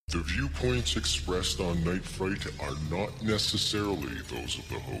The viewpoints expressed on Night Fright are not necessarily those of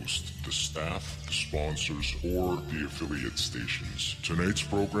the host, the staff, the sponsors, or the affiliate stations. Tonight's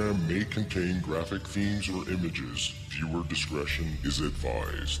program may contain graphic themes or images. Viewer discretion is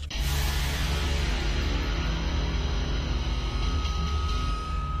advised.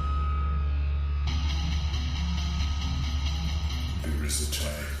 There is a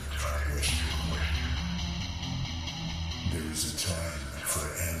time for question. There is a time for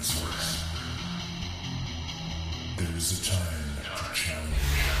answers. There is a time for challenge.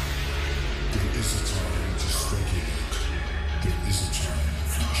 There is a time to speculate. There is a time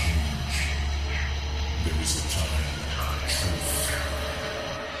for change. There is a time for truth.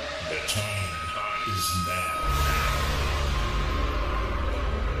 The time is now.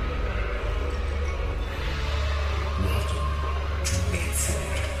 Welcome to Night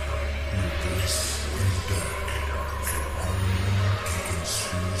Fright, your voice in the dark for paranormal and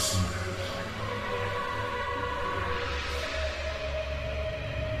conspiracy.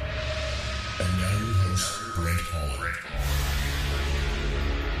 And now your host, Brent Holland.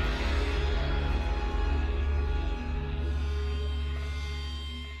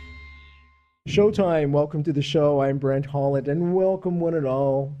 Showtime, welcome to the show. I'm Brent Holland, and welcome one and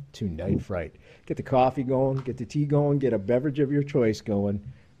all to Night Fright. Get the coffee going, get the tea going, get a beverage of your choice going.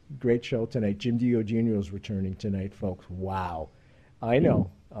 Great show tonight. Jim Diogenio is returning tonight, folks. Wow. I know.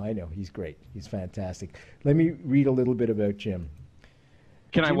 He's great. He's fantastic. Let me read a little bit about Jim.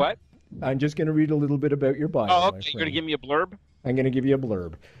 Can I what? I'm just going to read a little bit about your bio. Oh, okay. You're going to give me a blurb? I'm going to give you a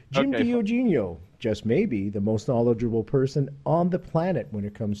blurb. Jim Diogenio, just maybe the most knowledgeable person on the planet when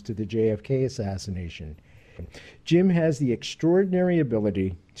it comes to the JFK assassination. Jim has the extraordinary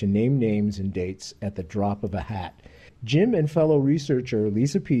ability to name names and dates at the drop of a hat. Jim and fellow researcher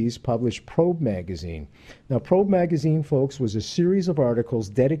Lisa Pease published Probe Magazine. Now, Probe Magazine, folks, was a series of articles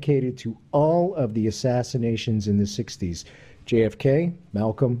dedicated to all of the assassinations in the 60s. JFK,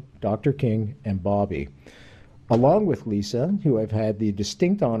 Malcolm, Dr. King, and Bobby. Along with Lisa, who I've had the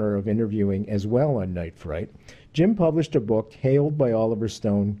distinct honor of interviewing as well on Night Fright, Jim published a book hailed by Oliver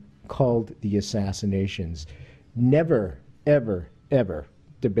Stone called The Assassinations. Never, ever, ever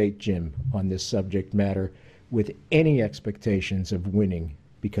debate Jim on this subject matter with any expectations of winning,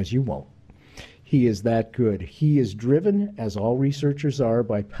 because you won't. He is that good. He is driven, as all researchers are,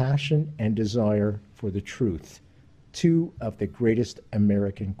 by passion and desire for the truth. Two of the greatest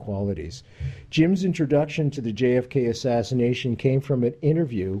American qualities. Jim's introduction to the JFK assassination came from an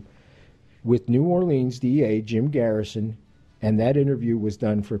interview with New Orleans DA Jim Garrison, and that interview was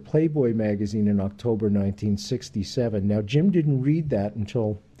done for Playboy magazine in October 1967. Now, Jim didn't read that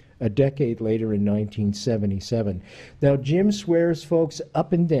until a decade later in 1977. Now, Jim swears, folks,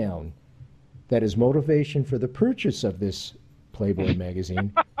 up and down that his motivation for the purchase of this Playboy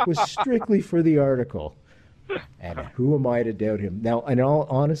magazine was strictly for the article. And who am I to doubt him? Now, in all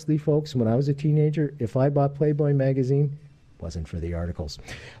honesty, folks, when I was a teenager, if I bought Playboy magazine, it wasn't for the articles.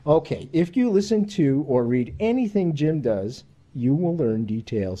 Okay, if you listen to or read anything Jim does, you will learn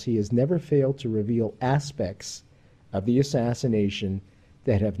details. He has never failed to reveal aspects of the assassination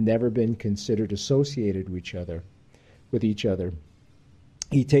that have never been considered associated with each other.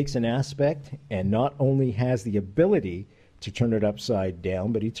 He takes an aspect and not only has the ability to turn it upside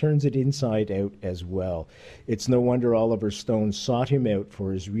down, but he turns it inside out as well. It's no wonder Oliver Stone sought him out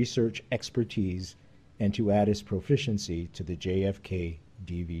for his research expertise and to add his proficiency to the JFK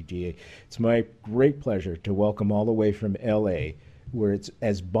DVD. It's my great pleasure to welcome all the way from LA, where it's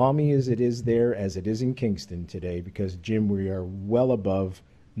as balmy as it is there as it is in Kingston today, because, Jim, we are well above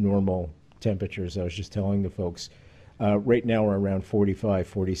normal temperatures. I was just telling the folks, right now we're around 45,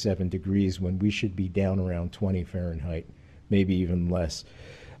 47 degrees when we should be down around 20 Fahrenheit. Maybe even less.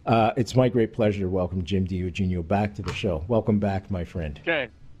 It's my great pleasure to welcome Jim Diogenio back to the show. Welcome back, my friend. Okay.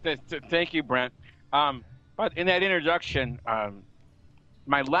 Thank you, Brent. But in that introduction,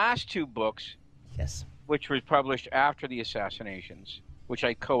 my last two books, yes, which were published after the assassinations, which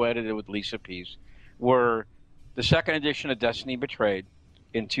I co-edited with Lisa Pease, were the second edition of Destiny Betrayed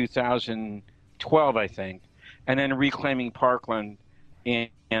in 2012, I think, and then Reclaiming Parkland in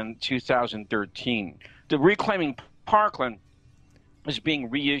 2013. The Reclaiming Parkland is being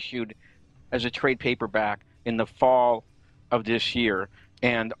reissued as a trade paperback in the fall of this year,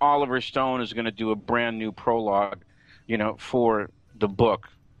 and Oliver Stone is going to do a brand new prologue, for the book,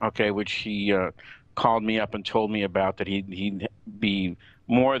 okay, which he called me up and told me about, that he'd be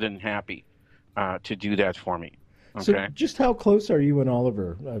more than happy to do that for me. Okay. So just how close are you and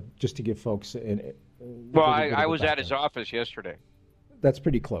Oliver, just to give folks well, I was at his office yesterday. That's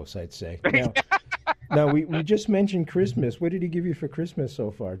pretty close, I'd say. Now, Now, we just mentioned Christmas. What did he give you for Christmas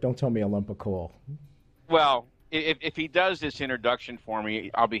so far? Don't tell me a lump of coal. Well, if he does this introduction for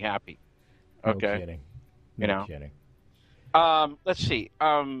me, I'll be happy. Okay. No kidding. No kidding. Let's see.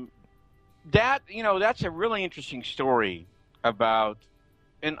 That's a really interesting story about,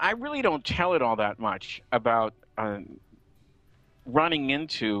 and I really don't tell it all that much, about running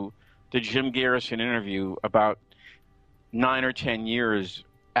into the Jim Garrison interview about 9 or 10 years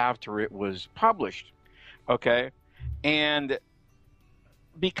after it was published. Okay. And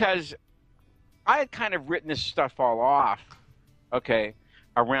because I had kind of written this stuff all off, okay,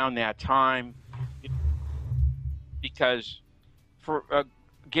 around that time, because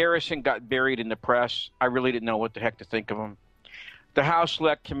Garrison got buried in the press. I really didn't know what the heck to think of him. The House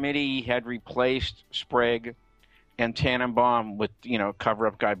Select Committee had replaced Sprague and Tannenbaum with,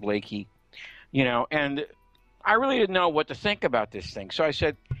 cover-up guy Blakey, and I really didn't know what to think about this thing. So I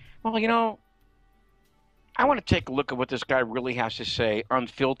said, well, I want to take a look at what this guy really has to say,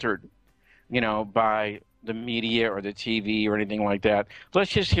 unfiltered, by the media or the TV or anything like that.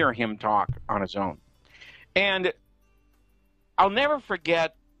 Let's just hear him talk on his own. And I'll never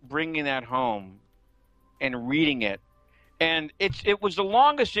forget bringing that home and reading it. And it was the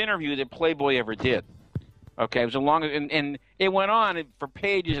longest interview that Playboy ever did. Okay, it was the longest, and it went on for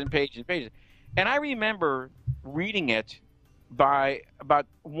pages and pages and pages. And I remember reading it by about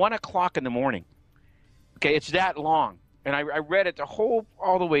 1 o'clock in the morning. Okay, it's that long. And I read it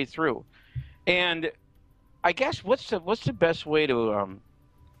all the way through. And I guess what's the best way to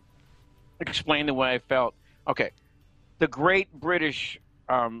explain the way I felt? Okay, the great British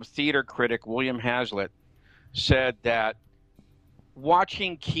theater critic William Hazlitt said that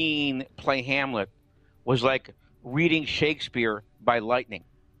watching Keane play Hamlet was like reading Shakespeare by lightning.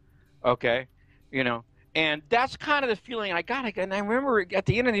 Okay, and that's kind of the feeling I got. And I remember at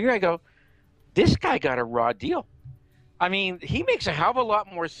the end of the year, I go, this guy got a raw deal. I mean, he makes a hell of a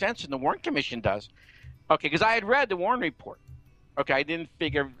lot more sense than the Warren Commission does. Okay, because I had read the Warren Report. Okay, I didn't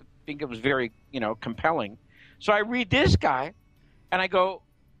think it was very, compelling. So I read this guy, and I go,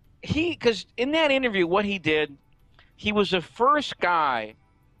 because in that interview, what he did, he was the first guy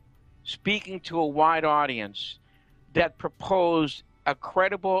speaking to a wide audience that proposed a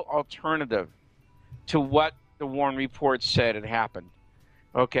credible alternative to what the Warren Report said had happened.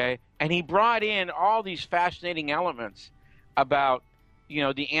 Okay? And he brought in all these fascinating elements about,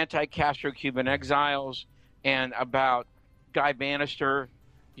 the anti-Castro Cuban exiles and about Guy Bannister,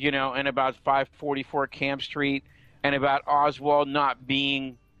 and about 544 Camp Street and about Oswald not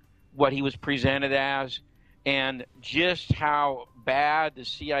being what he was presented as, and just how bad the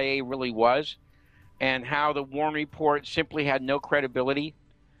CIA really was, and how the Warren Report simply had no credibility,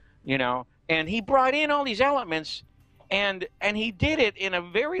 And he brought in all these elements, and he did it in a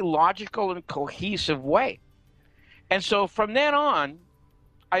very logical and cohesive way. And so from then on,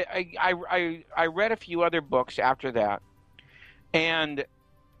 I read a few other books after that, and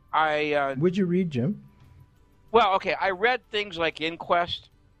Would you read, Jim? Well, okay, I read things like Inquest,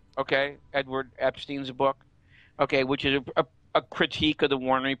 okay, Edward Epstein's book, okay, which is a critique of the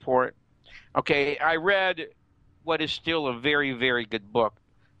Warren Report. Okay, I read what is still a very, very good book,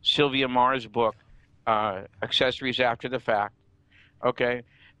 Sylvia Maher's book, Accessories After the Fact, okay,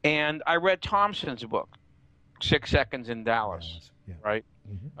 and I read Thompson's book, 6 Seconds in Dallas, yeah. Right?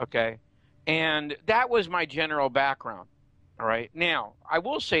 Mm-hmm. Okay, and that was my general background, all right? Now, I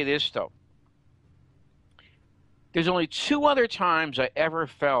will say this, though. There's only 2 other times I ever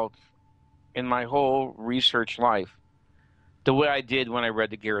felt in my whole research life the way I did when I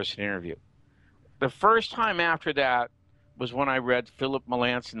read the Garrison interview. The first time after that was when I read Philip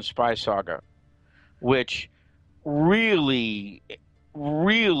Melanson's Spy Saga, which really,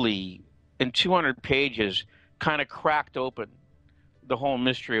 really, in 200 pages, kind of cracked open the whole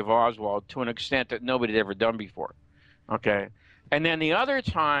mystery of Oswald to an extent that nobody had ever done before. Okay? And then the other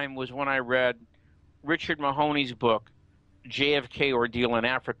time was when I read Richard Mahoney's book, JFK Ordeal in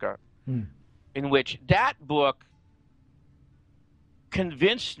Africa, in which that book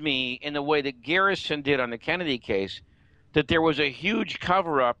convinced me in the way that Garrison did on the Kennedy case that there was a huge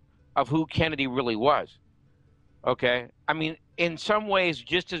cover-up of who Kennedy really was. Okay? I mean, in some ways,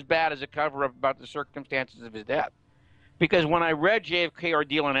 just as bad as a cover-up about the circumstances of his death. Because when I read JFK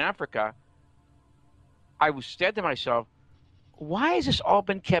Ordeal in Africa, I said to myself, why has this all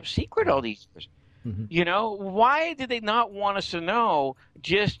been kept secret all these years? Mm-hmm. Why did they not want us to know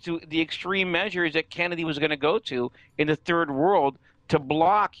just to the extreme measures that Kennedy was going to go to in the Third World to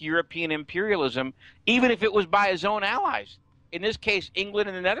block European imperialism, even if it was by his own allies? In this case, England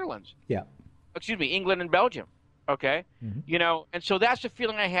and the Netherlands. Yeah. Excuse me, England and Belgium. Okay? Mm-hmm. And so that's the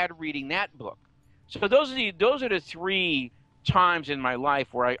feeling I had reading that book. So those are the three times in my life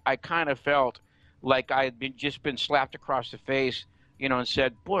where I kind of felt like I had just been slapped across the face, and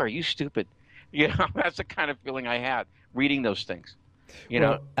said, "Boy, are you stupid." That's the kind of feeling I had reading those things.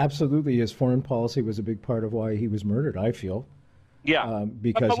 Absolutely. His foreign policy was a big part of why he was murdered, I feel. Yeah.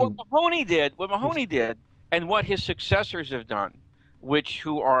 Because but what Mahoney did, and what his successors have done,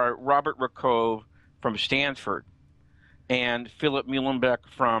 who are Robert Rakove from Stanford and Philip Muhlenbeck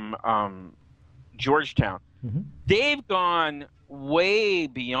from Georgetown, they've gone way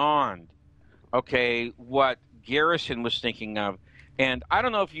beyond, what Garrison was thinking of. And I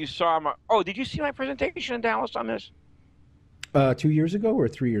don't know if you saw did you see my presentation in Dallas on this? 2 years ago or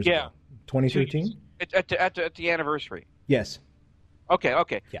 3 years ago? 2013? At the anniversary. Yes.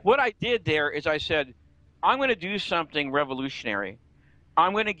 Okay. Yeah. What I did there is I said, I'm going to do something revolutionary.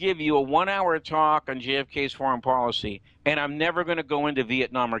 I'm going to give you a 1-hour talk on JFK's foreign policy, and I'm never going to go into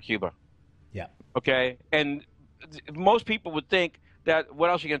Vietnam or Cuba. Yeah. Okay? And most people would think that, what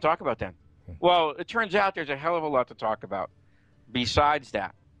else are you going to talk about then? Well, it turns out there's a hell of a lot to talk about besides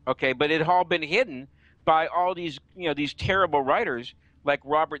that. Okay? But it had all been hidden by all these, these terrible writers like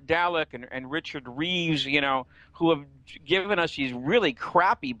Robert Dallek and Richard Reeves, who have given us these really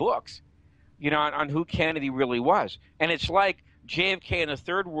crappy books, on who Kennedy really was. And it's like JFK in the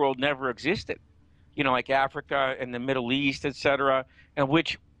third world never existed, like Africa and the Middle East, etc., and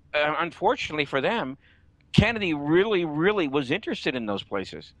which, unfortunately for them, Kennedy really, really was interested in those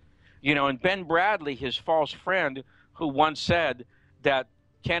places. And Ben Bradley, his false friend, who once said that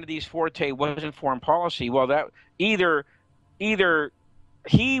Kennedy's forte wasn't foreign policy, well, that either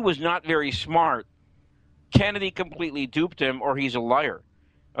he was not very smart, Kennedy completely duped him, or he's a liar.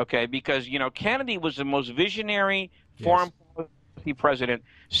 Okay, because Kennedy was the most visionary foreign policy president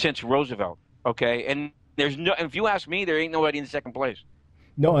since Roosevelt. Okay, and if you ask me, there ain't nobody in second place.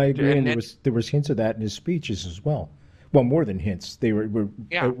 No, I agree, and there was hints of that in his speeches as well. Well, more than hints, they were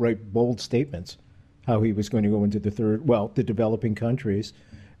outright bold statements. How he was going to go into the developing countries,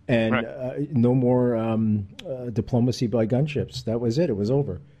 and no more diplomacy by gunships. That was it. It was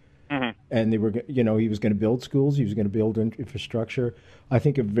over. Mm-hmm. And they were, he was going to build schools. He was going to build infrastructure. I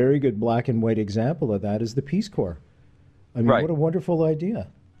think a very good black and white example of that is the Peace Corps. I mean, what a wonderful idea!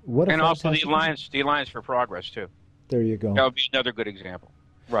 And also the Alliance for Progress too. There you go. That would be another good example.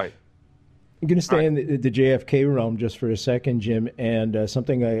 Right. I'm going to stay in the JFK realm just for a second, Jim, and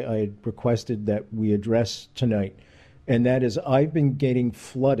something I requested that we address tonight, and that is I've been getting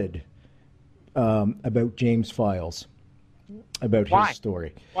flooded about James Files, about his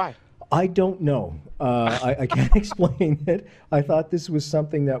story. Why? I don't know. I can't explain it. I thought this was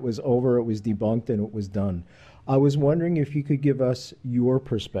something that was over, it was debunked, and it was done. I was wondering if you could give us your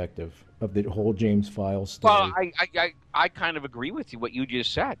perspective of the whole James Files story. Well, I kind of agree with you, what you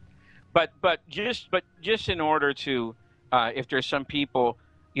just said. But just in order to, if there's some people,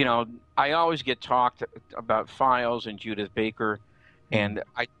 I always get talked about Files and Judith Baker, and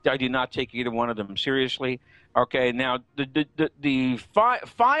I do not take either one of them seriously. Okay, now the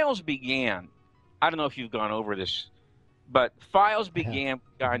Files began. I don't know if you've gone over this, but Files began with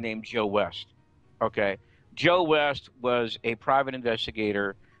a guy named Joe West. Okay, Joe West was a private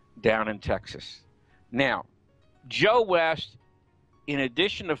investigator down in Texas. Now, Joe West, in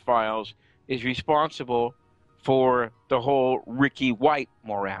addition to Files, is responsible for the whole Ricky White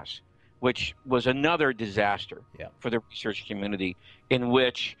morass, which was another disaster for the research community, in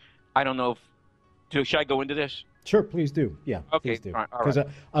which, I don't know if, should I go into this? Sure, please do. Yeah, okay, please do. Because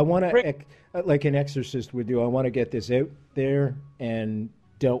I want to, like an exorcist would do, I want to get this out there and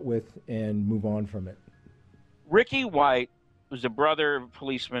dealt with and move on from it. Ricky White was the brother of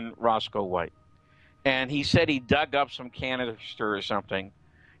policeman Roscoe White. And he said he dug up some canister or something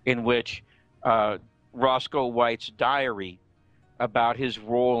in which Roscoe White's diary about his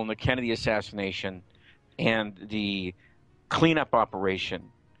role in the Kennedy assassination and the cleanup operation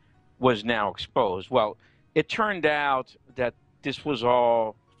was now exposed. Well, it turned out that this was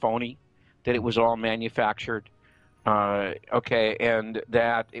all phony, that it was all manufactured, and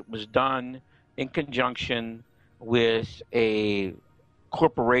that it was done in conjunction with a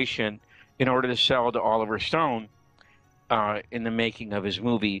corporation in order to sell to Oliver Stone in the making of his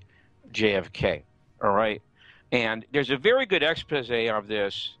movie JFK. All right, and there's a very good expose of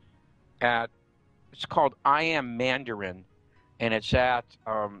this it's called I Am Mandarin, and it's at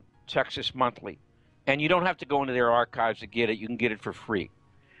Texas Monthly, and you don't have to go into their archives to get it. You can get it for free.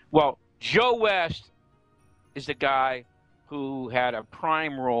 Well, Joe West is the guy who had a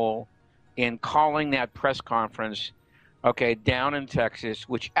prime role in calling that press conference, down in Texas,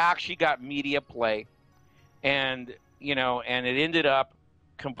 which actually got media play, and it ended up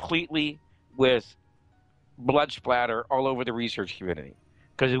completely with blood splatter all over the research community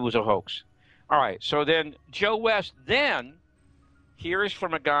because it was a hoax. All right, so then Joe West then hears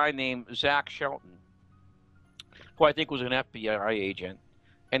from a guy named Zach Shelton, who I think was an FBI agent,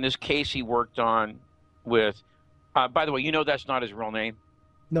 and this case he worked on with, by the way, you know that's not his real name?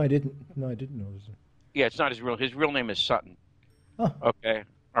 No, I didn't. No, I didn't know this. Yeah, it's not his real name is Sutton. Oh. Okay,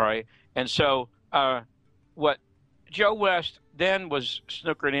 all right. And so what Joe West then was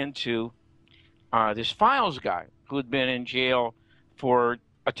snookered into this Files guy who had been in jail for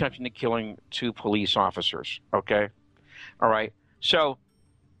attempting to killing 2 police officers. Okay, all right. So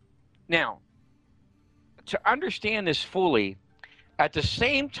now, to understand this fully, at the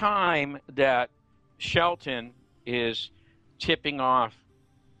same time that Shelton is tipping off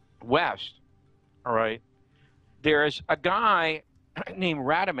West, all right, there's a guy named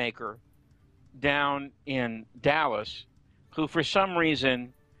Rademacher down in Dallas who, for some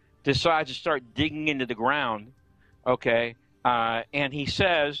reason, decides to start digging into the ground, okay, and he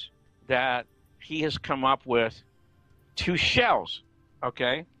says that he has come up with 2 shells,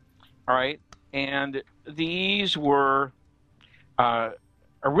 okay, all right, and these were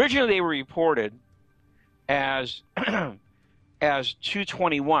originally they were reported as as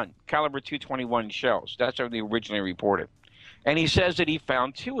 221 caliber 221 shells. That's how they originally reported, and he says that he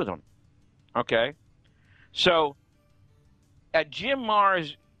found 2 of them. Okay, so at Jim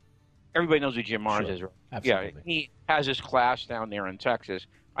Marrs, everybody knows who Jim Marrs is, right? Absolutely. Yeah, he has his class down there in Texas,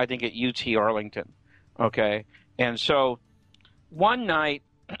 I think at UT Arlington. Okay, and so one night,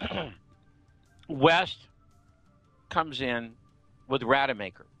 West comes in with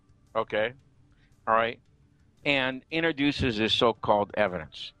Rademacher, okay, all right, and introduces this so-called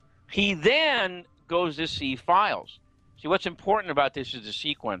evidence. He then goes to see Files. See, what's important about this is the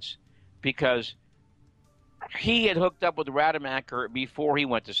sequence, because he had hooked up with Rademacher before he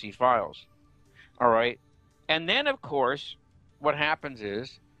went to see Files, all right? And then, of course, what happens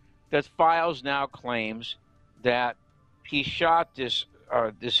is that Files now claims that he shot this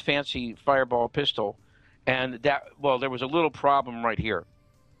fancy fireball pistol, and that, well, there was a little problem right here,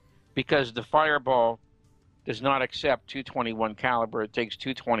 because the fireball does not accept 221 caliber. It takes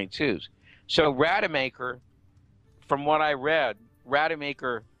 222s. So Rademacher, from what I read,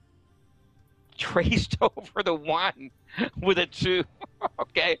 Rademacher traced over the 1 with a 2,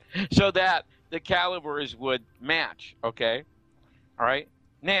 okay, so that the calibers would match, okay? All right?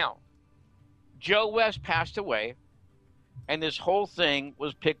 Now, Joe West passed away, and this whole thing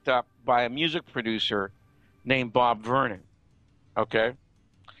was picked up by a music producer named Bob Vernon, okay?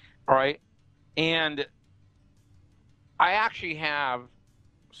 All right? And I actually have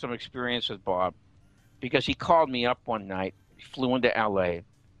some experience with Bob because he called me up one night, he flew into L.A.,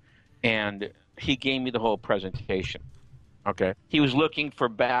 and he gave me the whole presentation, okay? He was looking for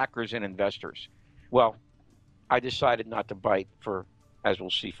backers and investors. Well, I decided not to bite for, as we'll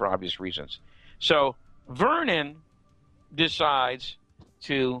see, for obvious reasons. So Vernon decides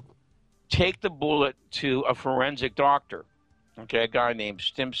to take the bullet to a forensic doctor, okay, a guy named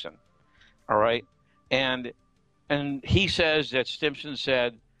Stimson, all right? And he says that Stimson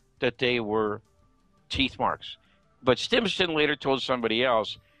said that they were teeth marks. But Stimson later told somebody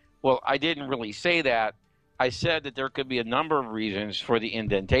else, well, I didn't really say that. I said that there could be a number of reasons for the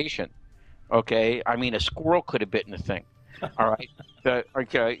indentation, okay? I mean, a squirrel could have bitten the thing, all right?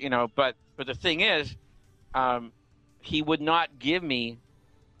 Okay, you know, but the thing is, he would not give me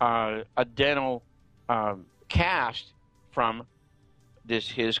a dental cast from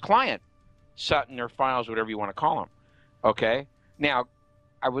his client, Sutton or Files, whatever you want to call him. Okay? Now,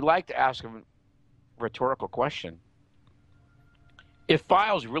 I would like to ask him a rhetorical question. If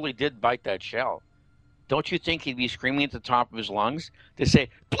Files really did bite that shell, don't you think he'd be screaming at the top of his lungs to say,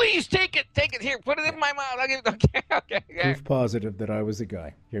 please take it here, put it in my mouth. Okay. Proof positive that I was the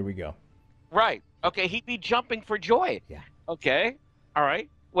guy. Here we go. Right. Okay, he'd be jumping for joy. Yeah. Okay. All right.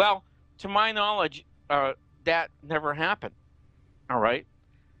 Well, to my knowledge, that never happened. All right.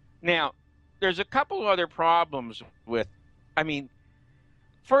 Now, there's a couple other problems with, I mean,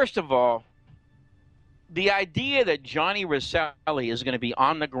 first of all, the idea that Johnny Rosselli is going to be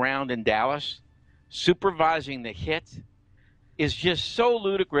on the ground in Dallas supervising the hit is just so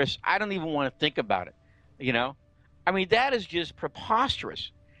ludicrous, I don't even want to think about it, you know? I mean, that is just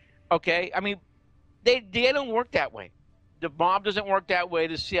preposterous, okay? I mean, they don't work that way. The mob doesn't work that way.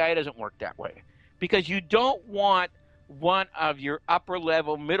 The CIA doesn't work that way. Because you don't want one of your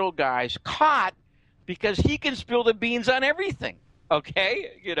upper-level middle guys caught because he can spill the beans on everything,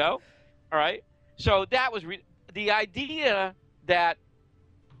 okay? You know? All right? So that was the idea that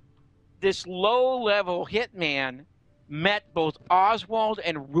this low-level hitman met both Oswald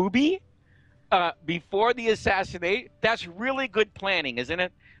and Ruby. before the assassination. That's really good planning, isn't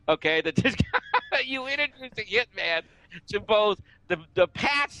it? Okay, that this guy, you introduced a hitman to both the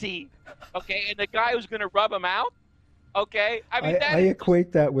patsy, okay, and the guy who's going to rub him out. Okay, I mean, I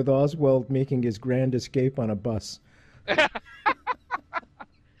equate that with Oswald making his grand escape on a bus. I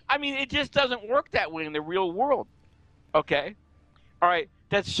mean, it just doesn't work that way in the real world. Okay, all right.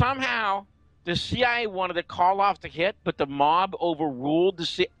 That somehow the CIA wanted to call off the hit, but the mob overruled the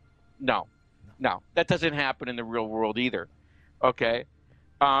CIA. No, that doesn't happen in the real world either. Okay.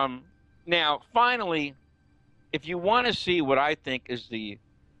 Now, finally, if you want to see what I think is the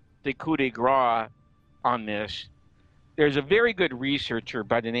coup de grace on this, there's a very good researcher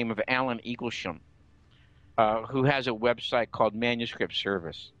by the name of Alan Eaglesham, who has a website called Manuscript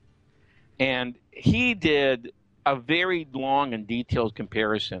Service. And he did a very long and detailed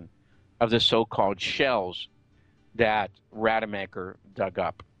comparison of the so-called shells that Rademacher dug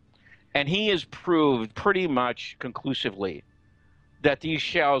up. And he has proved pretty much conclusively that these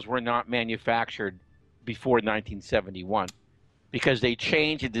shells were not manufactured before 1971 because they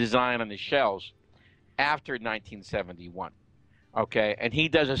changed the design on the shells after 1971. Okay, and he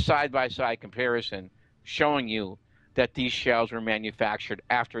does a side-by-side comparison showing you that these shells were manufactured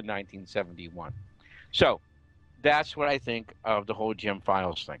after 1971. So that's what I think of the whole Jim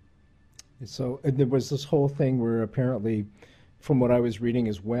Files thing. So there was this whole thing where apparently, from what I was reading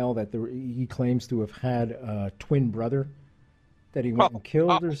as well, that he claims to have had a twin brother that he went and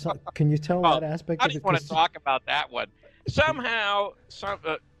killed or something. Can you tell that aspect of it? I don't want to talk about that one. Somehow,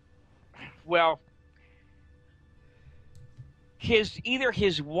 either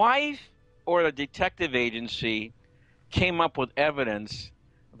his wife or the detective agency came up with evidence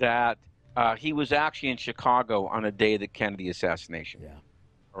that he was actually in Chicago on the day of the Kennedy assassination. Yeah.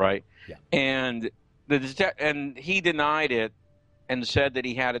 Right? Yeah. And and he denied it and said that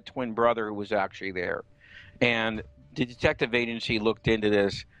he had a twin brother who was actually there. And the detective agency looked into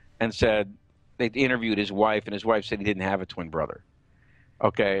this and said they interviewed his wife, and his wife said he didn't have a twin brother.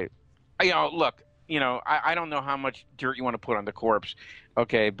 Okay. Look, I don't know how much dirt you want to put on the corpse.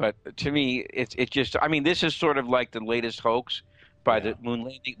 Okay. But to me, it's just, I mean, this is sort of like the latest hoax by the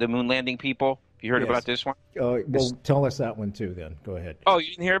moon landing people. You heard about this one? Well, tell us that one too then. Go ahead. Oh,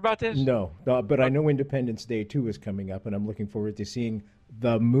 you didn't hear about this? No, but I know Independence Day 2 is coming up, and I'm looking forward to seeing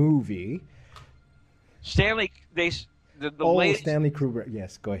the movie. Stanley latest, Stanley Kubrick.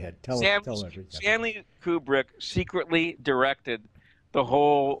 Yes, go ahead. Tell everything. Stanley Kubrick secretly directed the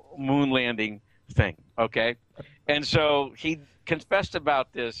whole moon landing thing, okay? And so he confessed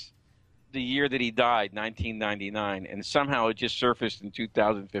about this the year that he died, 1999, and somehow it just surfaced in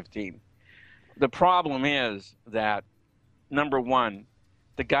 2015. The problem is that, number one,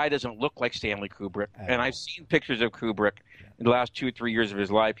 the guy doesn't look like Stanley Kubrick. And I've seen pictures of Kubrick in the last 2 or 3 years of his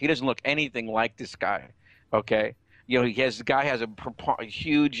life. He doesn't look anything like this guy, okay? The guy has a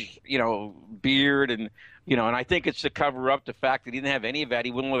huge, beard and I think it's to cover up the fact that he didn't have any of that.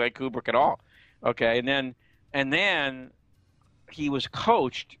 He wouldn't look like Kubrick at all, okay? And then he was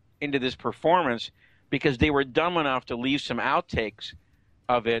coached into this performance because they were dumb enough to leave some outtakes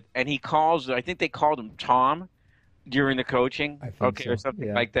of it, and I think they called him Tom during the coaching, or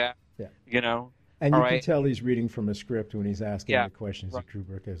something like that. Yeah. And you can tell he's reading from a script when he's asking the questions of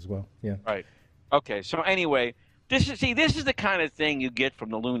Kubrick as well. Yeah. Right. Okay. So anyway, this is the kind of thing you get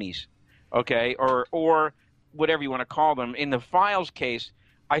from the loonies, okay, or whatever you want to call them. In the Files case,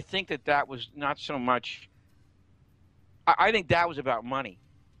 I think that was not so much. I think that was about money.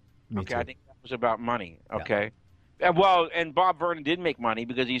 Me too. I think that was about money. Okay. Yeah. Well, and Bob Vernon did make money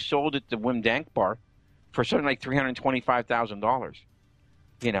because he sold it to Wim Dankbar for something like $325,000.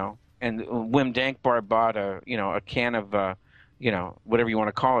 And Wim Dankbar bought a can of whatever you want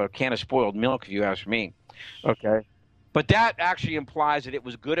to call it, a can of spoiled milk, if you ask me. Okay, but that actually implies that it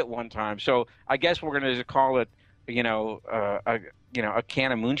was good at one time. So I guess we're going to call it a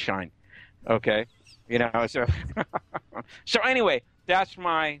can of moonshine. Okay, so so anyway, that's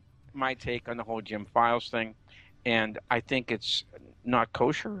my take on the whole Jim Files thing. And I think it's not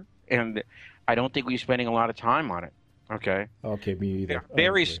kosher, and I don't think we're spending a lot of time on it. Okay. Okay, me either.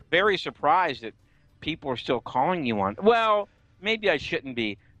 Very surprised that people are still calling you on. Well, maybe I shouldn't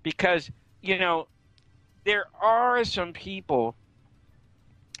be, because there are some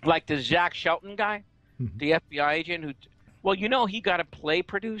like the Zach Shelton guy, the FBI agent he got a play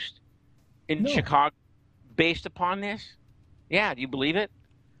produced in Chicago based upon this. Yeah, do you believe it?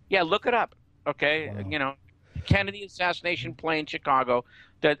 Yeah, look it up. Okay, wow. Kennedy assassination play in Chicago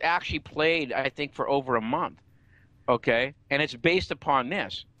that actually played, I think, for over a month. Okay, and it's based upon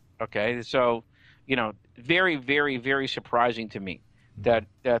this. Okay, so very, very, very surprising to me. that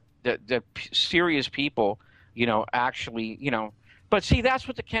serious people, actually, But see, that's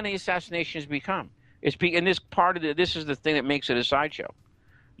what the Kennedy assassination has become. And this is the thing that makes it a sideshow.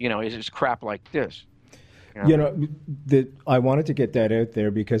 Is crap like this. I wanted to get that out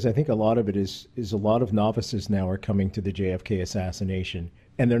there because I think a lot of it is a lot of novices now are coming to the JFK assassination,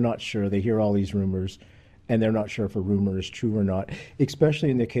 and they're not sure. They hear all these rumors, and they're not sure if a rumor is true or not,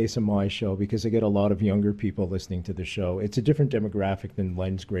 especially in the case of my show, because I get a lot of younger people listening to the show. It's a different demographic than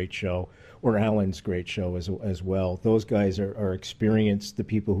Len's great show or Alan's great show as well. Those guys are experienced. The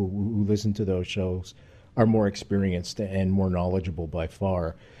people who listen to those shows are more experienced and more knowledgeable by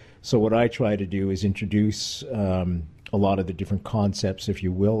far. So what I try to do is introduce a lot of the different concepts, if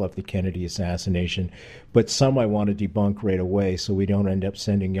you will, of the Kennedy assassination. But some I want to debunk right away so we don't end up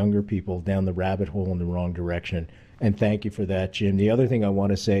sending younger people down the rabbit hole in the wrong direction. And thank you for that, Jim. The other thing I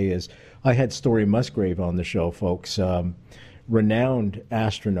want to say is I had Story Musgrave on the show, folks. Renowned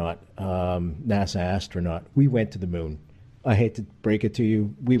astronaut, NASA astronaut. We went to the moon. I hate to break it to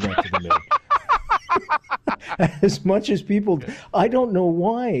you. We went to the moon. As much as people, I don't know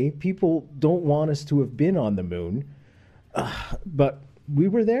why people don't want us to have been on the moon, but we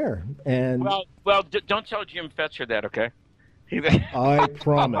were there. And well, don't tell Jim Fetzer that, okay? I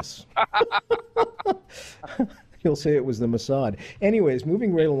promise. He'll say it was the Mossad. Anyways,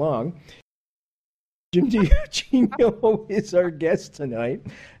 moving right along. Jim DiEugenio is our guest tonight,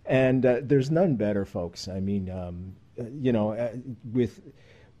 and there's none better, folks. I mean, with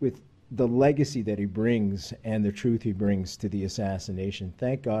the legacy that he brings and the truth he brings to the assassination.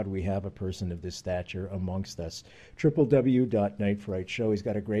 Thank God we have a person of this stature amongst us. www.nightfrightshow. He's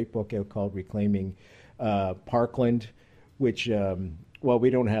got a great book out called Reclaiming Parkland, which, we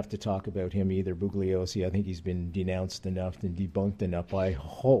don't have to talk about him either, Bugliosi. I think he's been denounced enough and debunked enough, I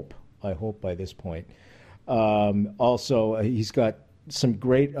hope by this point. Also, he's got some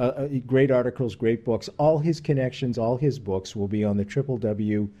great articles, great books. All his connections, all his books will be on the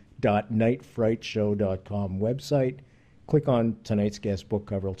www.nightfrightshow.com website. Click on tonight's guest book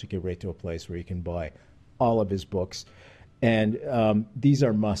cover. It'll take you right to a place where you can buy all of his books. And these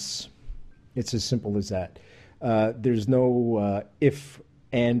are musts. It's as simple as that. There's no if,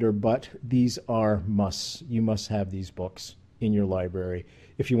 and, or but. These are musts. You must have these books in your library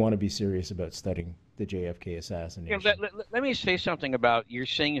if you want to be serious about studying the JFK assassination. Let me say something about, you're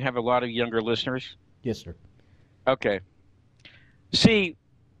saying you have a lot of younger listeners? Yes, sir. Okay. See,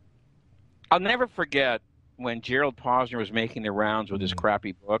 I'll never forget when Gerald Posner was making the rounds with his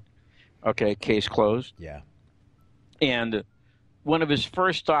crappy book, Case Closed. Yeah. And one of his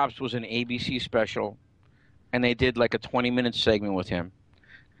first stops was an ABC special, and they did like a 20-minute segment with him.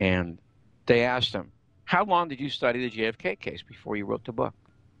 And they asked him, how long did you study the JFK case before you wrote the book?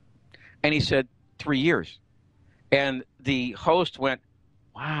 And he said, 3 years. And the host went,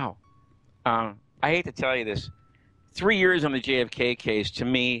 wow. I hate to tell you this. 3 years on the JFK case, to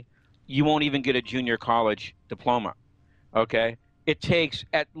me, you won't even get a junior college diploma, okay? It takes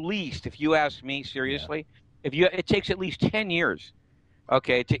at least, if you ask me seriously, it takes at least 10 years,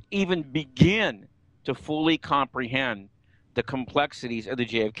 okay, to even begin to fully comprehend the complexities of the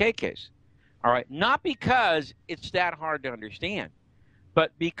JFK case, all right? Not because it's that hard to understand,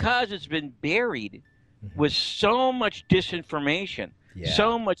 but because it's been buried with so much disinformation,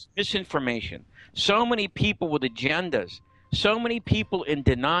 so much misinformation, so many people with agendas, so many people in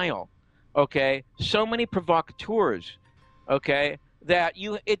denial, okay, so many provocateurs, okay, that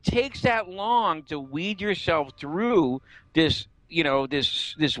it takes that long to weed yourself through this,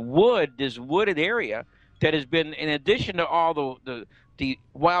 this wooded area that has been, in addition to all the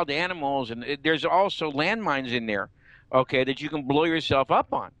wild animals, and there's also landmines in there, okay, that you can blow yourself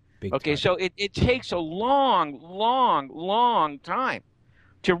up on. Okay, so it takes a long time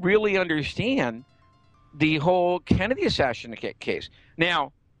to really understand the whole Kennedy assassination case.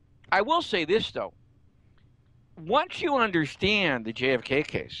 Now, I will say this, though. Once you understand the JFK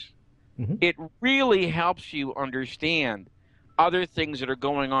case, it really helps you understand other things that are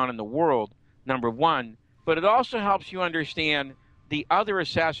going on in the world, number one, but it also helps you understand the other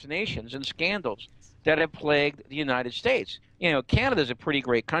assassinations and scandals that have plagued the United States. Canada's a pretty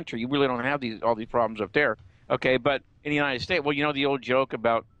great country. You really don't have all these problems up there, okay? But in the United States, well, the old joke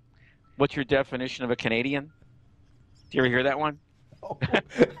about what's your definition of a Canadian? Do you ever hear that one?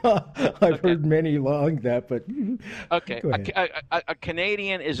 I've heard many along that, but okay. A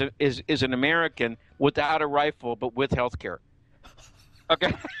Canadian is an American without a rifle but with health care.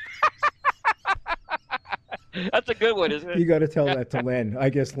 Okay. That's a good one, isn't it? You got to tell that to Len. I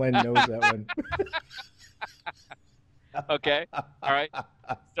guess Len knows that one. Okay. All right.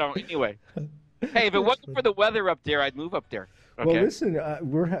 So anyway, hey, if it wasn't for the weather up there, I'd move up there. Well, listen,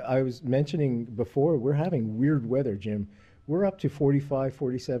 I was mentioning before, we're having weird weather, Jim. We're up to 45,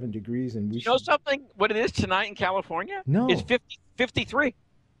 47 degrees, and you know something? What it is tonight in California? No. It's 53.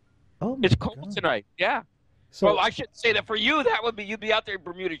 Oh, it's cold tonight. Yeah. So, well, I shouldn't say that for you. That would be you'd be out there in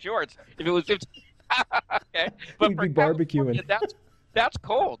Bermuda shorts if it was 50. Okay, but we'd be barbecuing. That's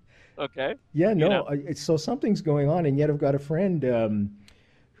cold. Okay. Yeah. No. So something's going on, and yet I've got a friend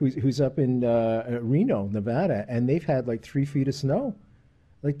who's up in Reno, Nevada, and they've had like 3 feet of snow.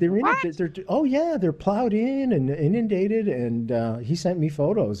 Like they're in it. Oh yeah, they're plowed in and inundated, and he sent me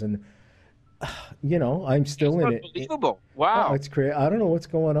photos, and I'm still in it. Unbelievable! Wow, it's crazy. I don't know what's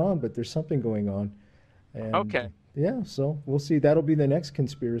going on, but there's something going on. And, okay. Yeah, so we'll see. That'll be the next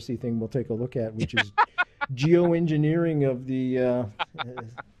conspiracy thing we'll take a look at, which is geoengineering of the.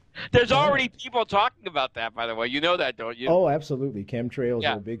 There's already people talking about that, by the way. You know that, don't you? Oh, absolutely. Chemtrails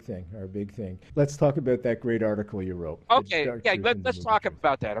are a big thing. Let's talk about that great article you wrote. Okay, let's talk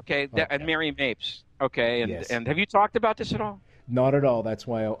about that, okay? And Mary Mapes, okay? And have you talked about this at all? Not at all. That's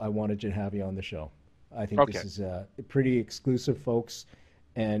why I wanted to have you on the show. I think this is pretty exclusive, folks.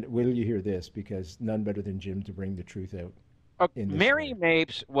 And wait till you hear this, because none better than Jim to bring the truth out. Okay. Mary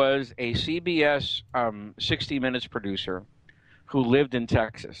Mapes was a CBS 60 Minutes producer who lived in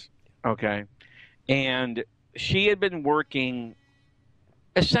Texas, okay? And she had been working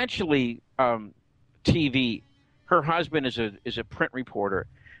essentially TV. Her husband is a print reporter,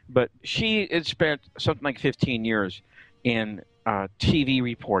 but she had spent something like 15 years in TV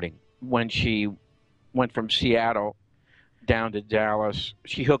reporting. When she went from Seattle down to Dallas,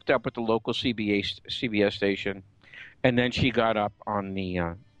 she hooked up with the local CBS station, and then she got up on the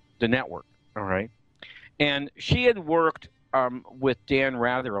network, all right? And she had worked with Dan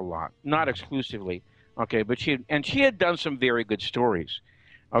Rather a lot, not exclusively, okay, but she had done some very good stories,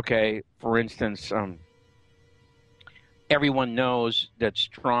 okay. For instance, everyone knows that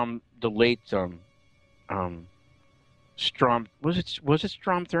the late Strom, was it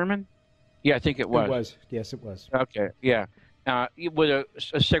Strom Thurmond? Yeah, I think it was. It was. Yes, it was. Okay, yeah. He was a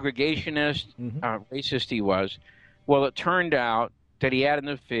segregationist, racist he was. Well, it turned out that he had an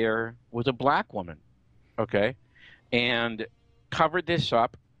affair with a black woman, okay, and covered this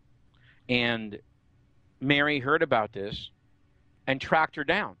up, and Mary heard about this and tracked her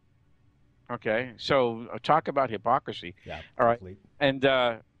down, okay? So talk about hypocrisy. Yeah, all right. complete. And,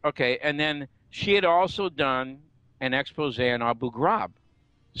 okay, and then she had also done an expose on Abu Ghraib.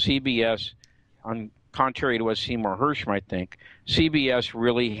 CBS, contrary to what Seymour Hersh might think, CBS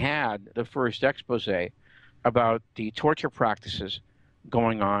really had the first expose about the torture practices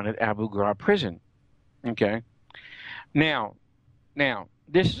going on at Abu Ghraib prison. Okay? Now,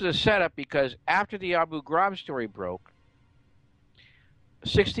 this is a setup because after the Abu Ghraib story broke,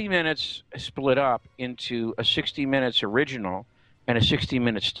 60 Minutes split up into a 60 Minutes original and a 60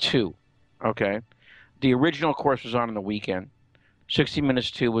 Minutes 2. Okay? The original, of course, was on the weekend. 60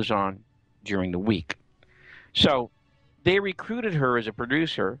 Minutes 2 was on during the week. So they recruited her as a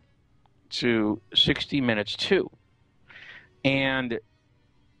producer to 60 Minutes 2. And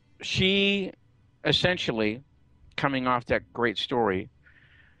she essentially, coming off that great story,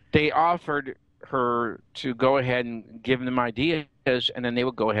 they offered her to go ahead and give them ideas, and then they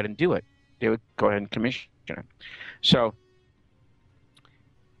would go ahead and do it. They would go ahead and commission it. So,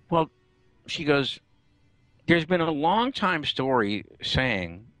 well, she goes, there's been a long time story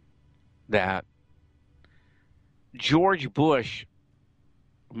saying that George Bush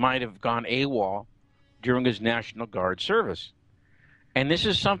might have gone AWOL during his National Guard service. And this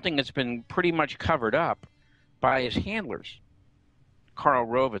is something that's been pretty much covered up by his handlers, Karl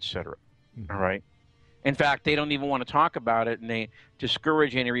Rove, etc. All right. In fact, they don't even want to talk about it, and they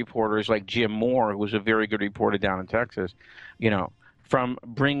discourage any reporters like Jim Moore, who was a very good reporter down in Texas, from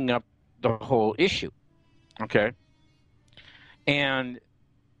bringing up the whole issue. Okay. And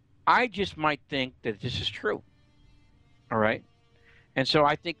I just might think that this is true. All right. And so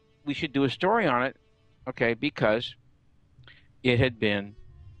I think we should do a story on it, okay, because it had been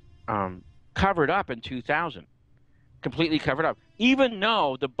covered up in 2000, completely covered up. Even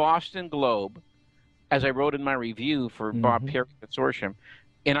though the Boston Globe, as I wrote in my review for Bob Perry Consortium,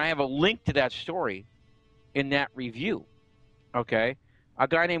 and I have a link to that story in that review, okay, a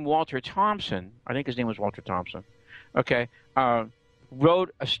guy named Walter Thompson, I think his name was Walter Thompson, okay,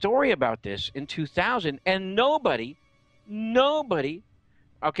 wrote a story about this in 2000, and nobody,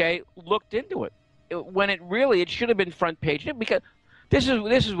 okay, looked into it. When it should have been front page, because this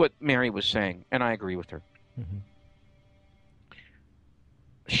is what Mary was saying, and I agree with her.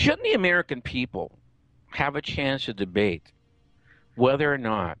 Shouldn't the American people have a chance to debate whether or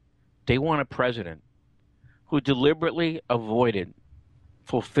not they want a president who deliberately avoided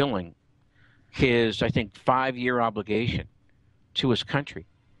fulfilling his, I think, 5-year obligation to his country.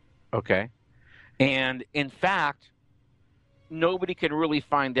 Okay? And in fact, nobody can really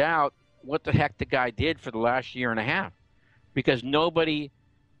find out what the heck the guy did for the last year and a half, because nobody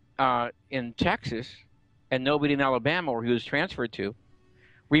in Texas and nobody in Alabama, where he was transferred to,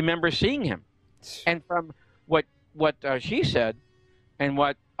 remember seeing him. And from what she said and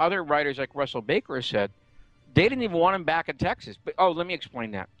what other writers like Russell Baker said, they didn't even want him back in Texas. But let me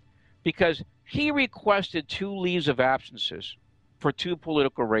explain that. Because he requested 2 leaves of absences for 2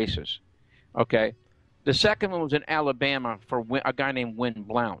 political races. Okay? The second one was in Alabama for a guy named Win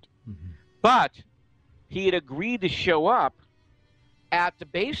Blount. Mm-hmm. But he had agreed to show up at the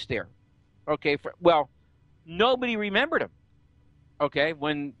base there. Okay? Nobody remembered him. Okay?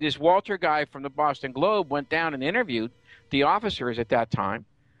 When this Walter guy from the Boston Globe went down and interviewed the officers at that time,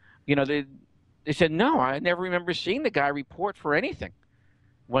 they said, no, I never remember seeing the guy report for anything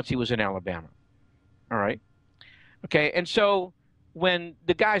once he was in Alabama. All right? Okay? And so when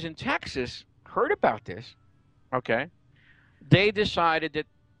the guys in Texas heard about this, okay, they decided that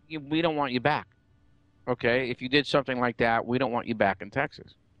we don't want you back. Okay? If you did something like that, we don't want you back in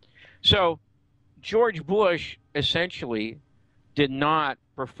Texas. So George Bush essentially did not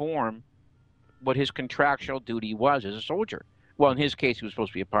perform what his contractual duty was as a soldier. Well, in his case, he was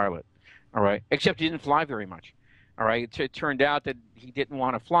supposed to be a pilot. All right? Except he didn't fly very much. All right? It turned out that he didn't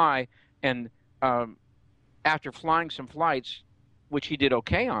want to fly, and after flying some flights, which he did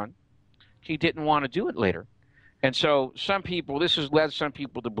okay on, he didn't want to do it later. And so this has led some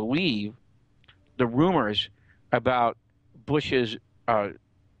people to believe the rumors about Bush's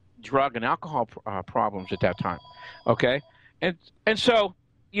drug and alcohol problems at that time. Okay? And so,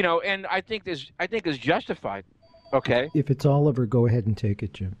 and I think is justified. Okay? If it's Oliver, go ahead and take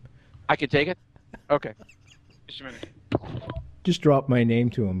it, Jim. I can take it? Okay. Just a minute. Just drop my name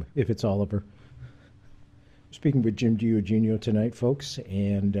to him if it's Oliver. Speaking with Jim Diogenio tonight, folks,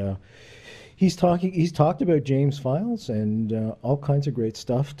 and he's talked about James Files and all kinds of great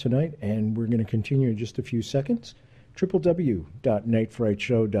stuff tonight, and we're going to continue in just a few seconds.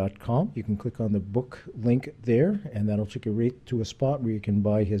 www.nightfrightshow.com. You can click on the book link there, and that'll take you right to a spot where you can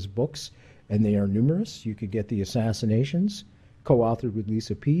buy his books, and they are numerous. You could get The Assassinations, co-authored with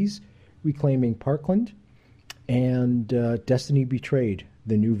Lisa Pease, Reclaiming Parkland, and Destiny Betrayed,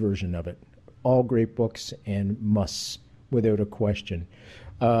 the new version of it. All great books and musts, without a question.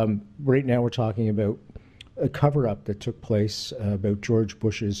 Right now we're talking about a cover-up that took place about George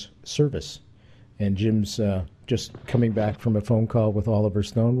Bush's service. And Jim's just coming back from a phone call with Oliver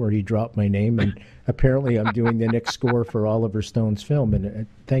Stone where he dropped my name, and apparently I'm doing the next score for Oliver Stone's film. And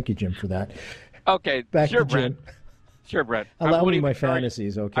thank you, Jim, for that. Okay, back sure, to Jim. Brent. Sure, Brent. Allow me my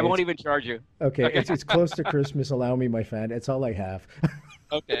fantasies, okay? I won't even charge you. Okay, it's close to Christmas. Allow me my fan. It's all I have.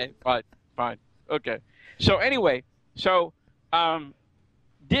 Okay, fine. Okay. So anyway,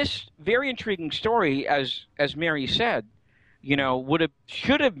 this very intriguing story, as Mary said,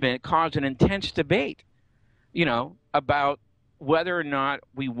 should have been caused an intense debate, about whether or not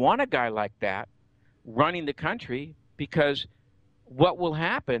we want a guy like that running the country, because what will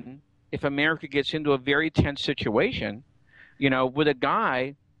happen if America gets into a very tense situation, with a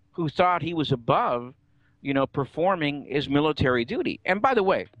guy who thought he was above, performing his military duty. And by the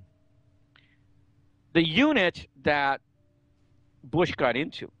way, the unit that Bush got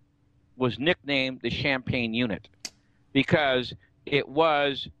into was nicknamed the Champagne Unit because it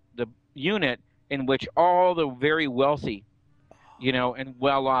was the unit in which all the very wealthy, and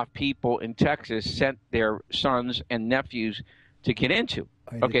well-off people in Texas sent their sons and nephews to get into.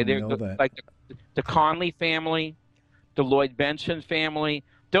 Okay, they're like the Conley family, the Lloyd Benson family.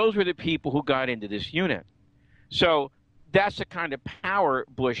 Those were the people who got into this unit. So that's the kind of power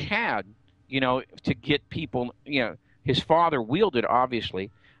Bush had, to get people, his father wielded, obviously,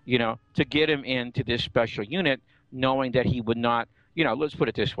 to get him into this special unit, knowing that he would not, let's put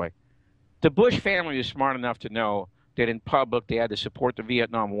it this way. The Bush family was smart enough to know that in public they had to support the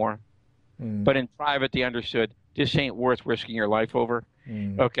Vietnam War, but in private they understood this ain't worth risking your life over.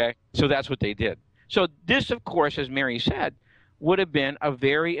 Okay? So that's what they did. So this, of course, as Mary said, would have been a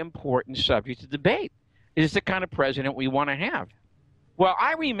very important subject to debate. Is this the kind of president we want to have? Well,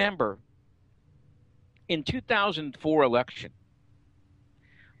 I remember in 2004 election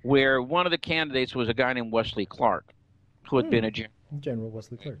where one of the candidates was a guy named Wesley Clark, who had been a General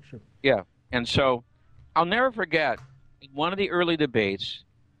Wesley Clark, sure. Yeah. And so I'll never forget, in one of the early debates,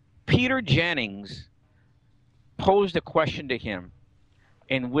 Peter Jennings posed a question to him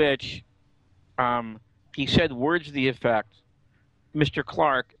in which he said words to the effect, Mr.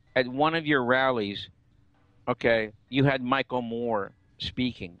 Clark, at one of your rallies, okay, you had Michael Moore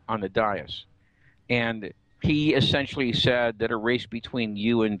speaking on the dais, and he essentially said that a race between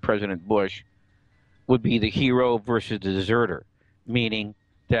you and President Bush would be the hero versus the deserter, meaning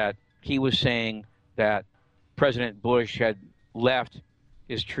that he was saying that President Bush had left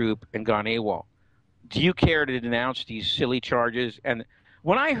his troop and gone AWOL. Do you care to denounce these silly charges? And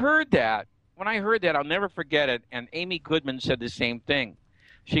when I heard that, I'll never forget it. And Amy Goodman said the same thing.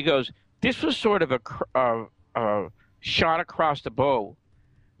 She goes, "This was sort of a shot across the bow,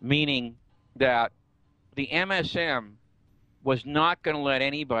 meaning that the MSM was not going to let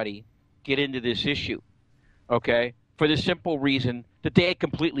anybody get into this issue, okay, for the simple reason that they had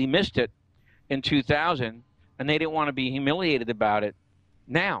completely missed it in 2000, and they didn't want to be humiliated about it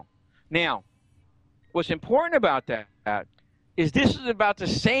now. Now, what's important about that is this is about the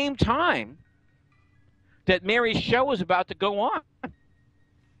same time that Mary's show was about to go on,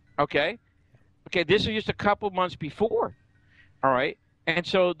 okay? Okay, this is just a couple months before, all right? And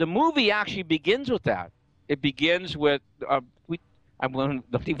so the movie actually begins with that. It begins with I don't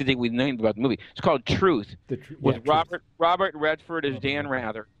even think we named about the movie. It's called Truth, with Robert Redford as Dan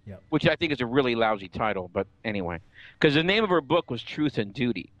Rather, which I think is a really lousy title, but anyway, because the name of her book was Truth and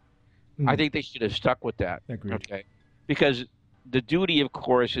Duty. I think they should have stuck with that. Agreed. Okay, because the duty, of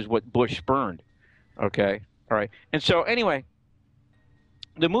course, is what Bush spurned. Okay, all right, and so anyway,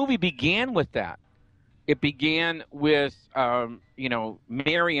 the movie began with that. It began with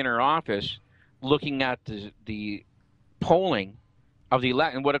Mary in her office looking at the polling of the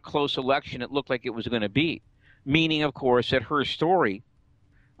election, and what a close election it looked like it was going to be, meaning, of course, that her story,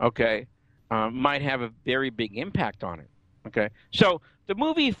 okay, might have a very big impact on it, okay? So the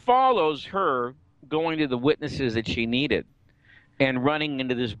movie follows her going to the witnesses that she needed and running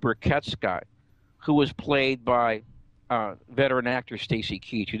into this Burkett guy, who was played by veteran actor Stacy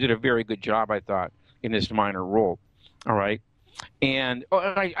Keach, who did a very good job, I thought, in this minor role, all right? And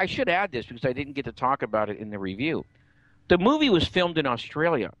I should add this because I didn't get to talk about it in the review. The movie was filmed in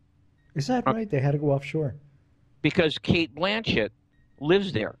Australia. Is that right? They had to go offshore. Because Cate Blanchett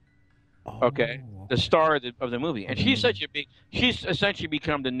lives there. Okay, the star of the movie, and she's essentially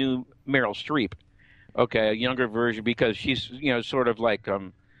become the new Meryl Streep. Okay, a younger version, because she's sort of like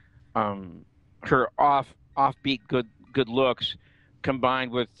her offbeat good looks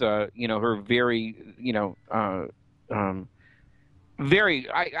combined with her very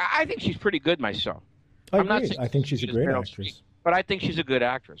I think she's pretty good myself. I think she's a great actress. But I think she's a good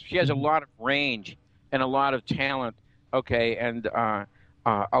actress. She has a lot of range and a lot of talent, okay, and a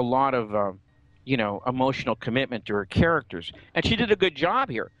lot of, emotional commitment to her characters. And she did a good job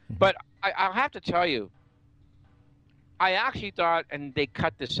here. But I'll have to tell you, I actually thought, and they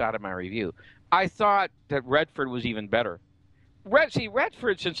cut this out of my review, I thought that Redford was even better.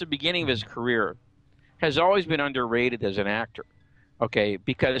 Redford, since the beginning of his career, has always been underrated as an actor, okay,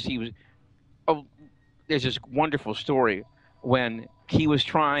 because he was... there's this wonderful story when he was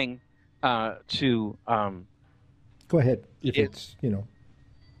trying to... Go ahead, it's.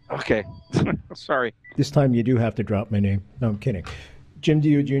 Okay, sorry. This time you do have to drop my name. No, I'm kidding. Jim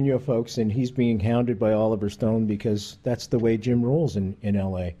DiEugenio, folks, and he's being hounded by Oliver Stone because that's the way Jim rolls in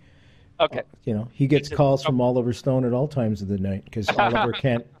L.A. Okay. He gets calls from Oliver Stone at all times of the night because Oliver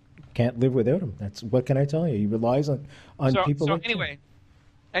can't live without him. That's what can I tell you? He relies on people like him.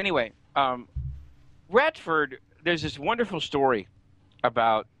 Anyway, Redford, there's this wonderful story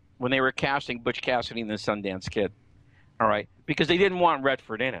about when they were casting Butch Cassidy and the Sundance Kid, all right, because they didn't want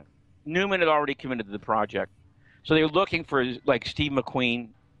Redford in it. Newman had already committed to the project. So they were looking for, like, Steve McQueen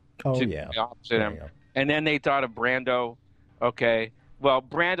to be opposite him. And then they thought of Brando, okay. Well,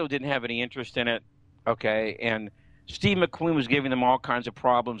 Brando didn't have any interest in it, okay, and Steve McQueen was giving them all kinds of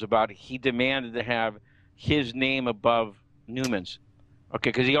problems about he demanded to have his name above Newman's. Okay,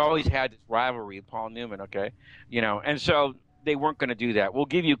 because he always had this rivalry with Paul Newman, okay? And so they weren't going to do that. We'll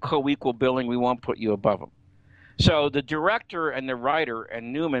give you co-equal billing. We won't put you above him. So the director and the writer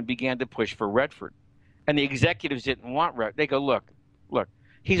and Newman began to push for Redford. And the executives didn't want Redford. They go, look,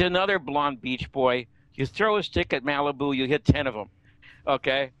 he's another blonde beach boy. You throw a stick at Malibu, you hit 10 of them,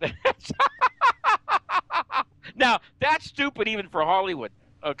 okay? Now, that's stupid even for Hollywood,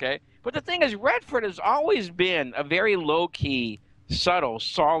 okay? But the thing is, Redford has always been a very low-key, subtle,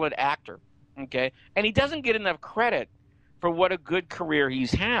 solid actor, okay? And he doesn't get enough credit for what a good career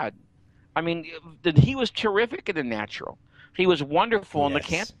he's had. I mean, he was terrific in The Natural. He was wonderful in The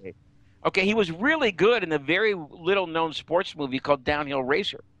Candidate. Okay, he was really good in a very little-known sports movie called Downhill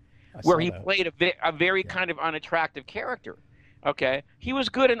Racer, where he played a very kind of unattractive character, okay? He was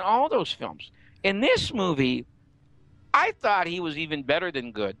good in all those films. In this movie, I thought he was even better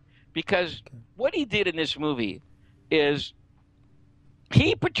than good because what he did in this movie is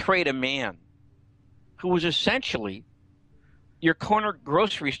he portrayed a man who was essentially your corner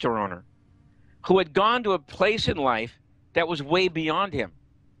grocery store owner who had gone to a place in life that was way beyond him.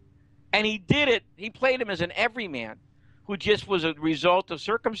 And he did it. He played him as an everyman who just was a result of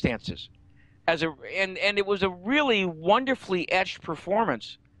circumstances. And it was a really wonderfully etched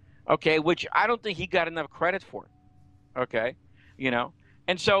performance, okay, which I don't think he got enough credit for, okay, you know.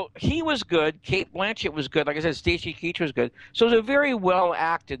 And so he was good. Cate Blanchett was good. Like I said, Stacy Keach was good. So it was a very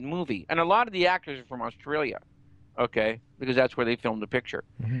well-acted movie. And a lot of the actors are from Australia, okay, because that's where they filmed the picture,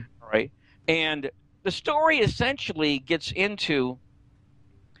 all right? And the story essentially gets into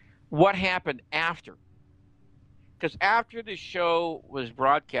what happened after. Because after the show was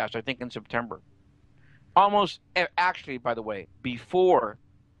broadcast, I think in September, actually, by the way, before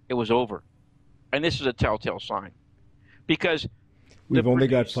it was over, and this is a telltale sign, because we've only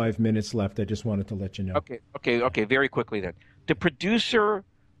got 5 minutes left. I just wanted to let you know. Okay. Very quickly then, the producer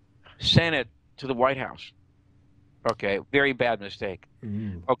sent it to the White House. Okay, very bad mistake.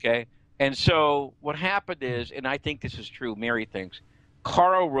 Okay, and so what happened is, and I think this is true, Mary thinks,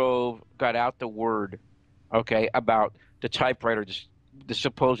 Karl Rove got out the word, okay, about the typewriter, the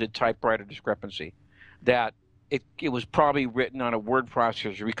supposed typewriter discrepancy, that it was probably written on a word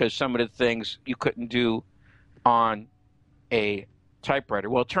processor because some of the things you couldn't do on a typewriter.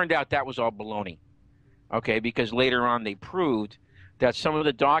 Well, it turned out that was all baloney, okay, because later on they proved that some of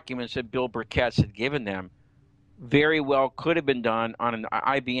the documents that Bill Burkett had given them very well could have been done on an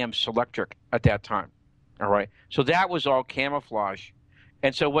IBM Selectric at that time, all right? So that was all camouflage.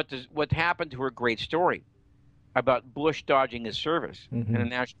 And so what happened to her great story about Bush dodging his service in the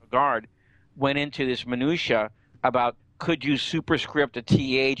National Guard went into this minutia about could you superscript a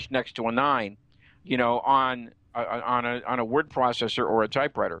TH next to a 9, you know, on a word processor or a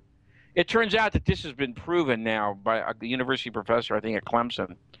typewriter. It turns out that this has been proven now by a university professor, I think at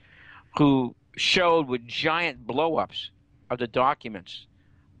Clemson, who showed with giant blow-ups of the documents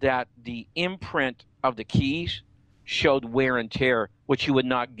that the imprint of the keys showed wear and tear, which you would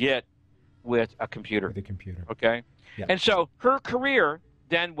not get with a computer. With a computer. Okay? Yeah. And so her career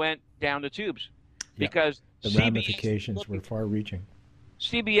then went down the tubes because the ramifications were far-reaching.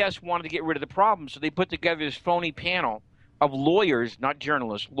 CBS wanted to get rid of the problem, so they put together this phony panel of lawyers, not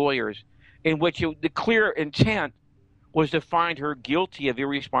journalists, lawyers, in which the clear intent was to find her guilty of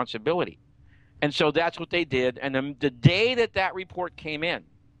irresponsibility. And so that's what they did. And the day that report came in,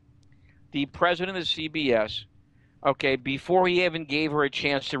 the president of CBS, okay, before he even gave her a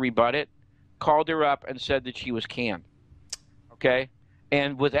chance to rebut it, called her up and said that she was canned, okay?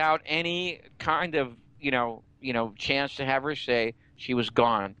 And without any kind of, you know, chance to have her say, she was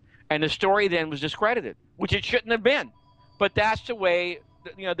gone. And the story then was discredited, which it shouldn't have been. But that's the way,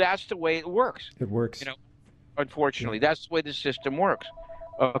 that's the way it works. It works. Unfortunately, that's the way the system works.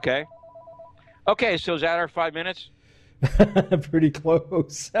 Okay. Okay, so is that our 5 minutes? Pretty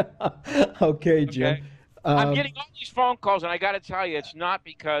close. Okay, Jim. Okay. I'm getting all these phone calls, and I got to tell you, it's not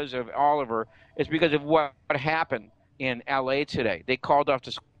because of Oliver. It's because of what happened in L.A. today. They called off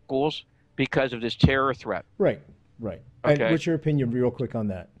the schools because of this terror threat. Right. Okay. And what's your opinion, real quick, on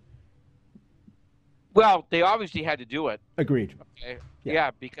that? Well, they obviously had to do it. Agreed. Okay.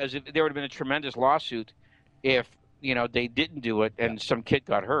 Yeah, because there would have been a tremendous lawsuit if, they didn't do it and some kid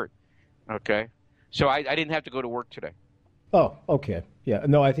got hurt. Okay. So I didn't have to go to work today. Oh, okay. Yeah.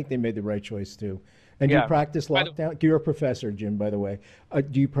 No, I think they made the right choice, too. And do you practice lockdown? You're a professor, Jim, by the way.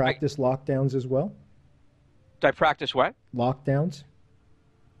 Do you practice lockdowns as well? Do I practice what? Lockdowns?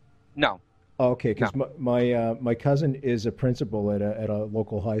 No. Okay, because my cousin is a principal at a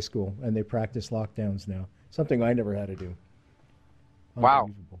local high school, and they practice lockdowns now. Something I never had to do. Wow.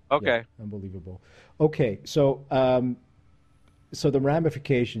 Okay. Yeah, unbelievable. Okay, so the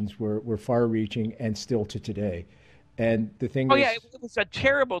ramifications were far-reaching and still to today. And the thing is... yeah, it was a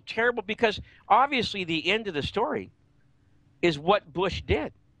terrible, because obviously the end of the story is what Bush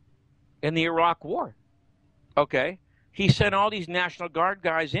did in the Iraq War. Okay? He sent all these National Guard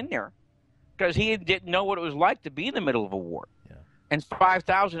guys in there because he didn't know what it was like to be in the middle of a war. Yeah. And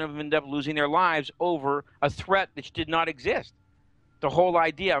 5,000 of them ended up losing their lives over a threat which did not exist. The whole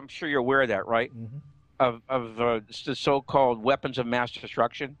idea, I'm sure you're aware of that, right? Mm-hmm. Of the so-called weapons of mass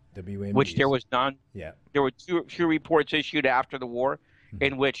destruction, WMDs. Which there was none. Yeah. There were two reports issued after the war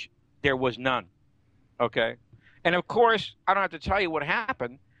in which there was none. Okay? And, of course, I don't have to tell you what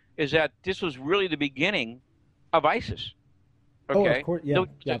happened is that this was really the beginning of ISIS. Okay? Oh, of course. Yeah,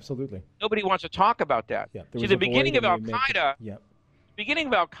 absolutely. Nobody wants to talk about that. Yeah, see, the beginning of Al-Qaeda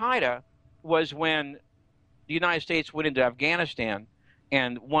was when the United States went into Afghanistan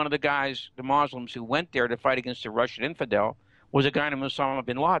And one of the guys, the Muslims who went there to fight against the Russian infidel, was a guy named Osama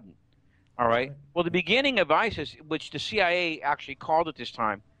bin Laden. All right. Well, the beginning of ISIS, which the CIA actually called at this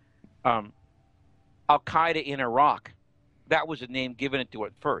time Al Qaeda in Iraq, that was the name given it to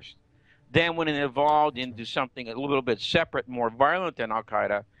it first. Then when it evolved into something a little bit separate, more violent than Al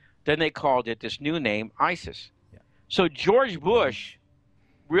Qaeda, then they called it this new name, ISIS. Yeah. So George Bush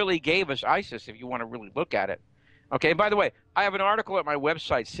really gave us ISIS, if you want to really look at it. Okay, and by the way, I have an article at my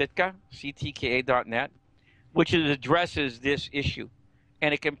website, Sitka, ctka.net, which addresses this issue.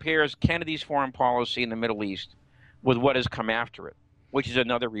 And it compares Kennedy's foreign policy in the Middle East with what has come after it, which is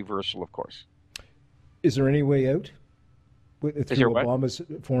another reversal, of course. Is there any way out through Obama's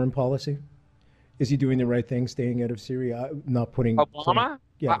foreign policy? Is he doing the right thing, staying out of Syria, not putting... Obama?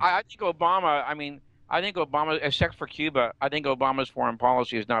 Yeah. I think Obama, except for Cuba, I think Obama's foreign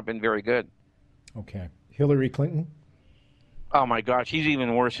policy has not been very good. Okay. Hillary Clinton? Oh, my gosh, she's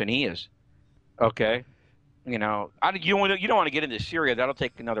even worse than he is. Okay. You know, you don't want to get into Syria. That'll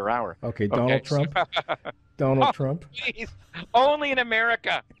take another hour. Okay, Donald Trump? Donald Trump? Please. Only in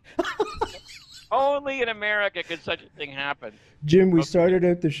America. Only in America could such a thing happen. Jim, we started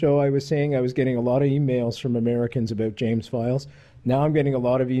out the show, I was saying I was getting a lot of emails from Americans about James Files. Now I'm getting a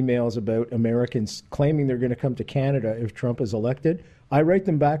lot of emails about Americans claiming they're going to come to Canada if Trump is elected. I write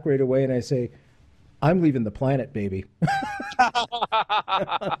them back right away and I say, I'm leaving the planet, baby.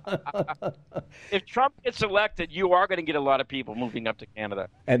 If Trump gets elected, you are going to get a lot of people moving up to Canada.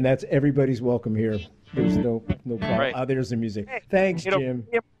 And that's everybody's welcome here. There's no problem. Right. There's the music. Thanks, Jim.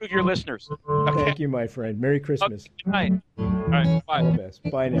 Improve your listeners. Okay. Thank you, my friend. Merry Christmas. Okay, good night. All right, bye. All the best.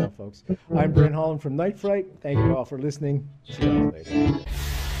 Bye now, folks. I'm Brent Holland from Night Fright. Thank you all for listening. See you later.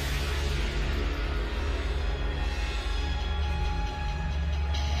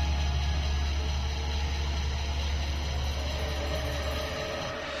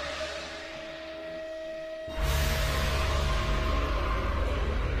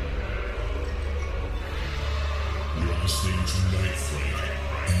 Listening to Night Fright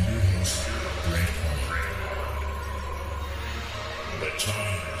and your host, Brent Holland. The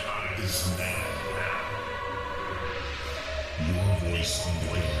time is now. Your voice in the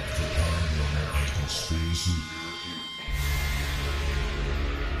dark for paranormal and conspiracy.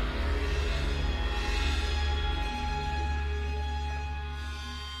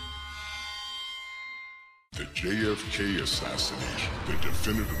 The JFK Assassination, the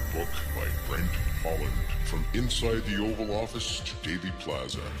definitive book by Brent Holland. From inside the Oval Office to Davy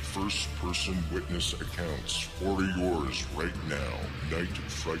Plaza, first-person witness accounts. Order yours right now.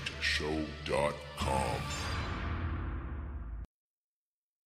 NightFrightShow.com.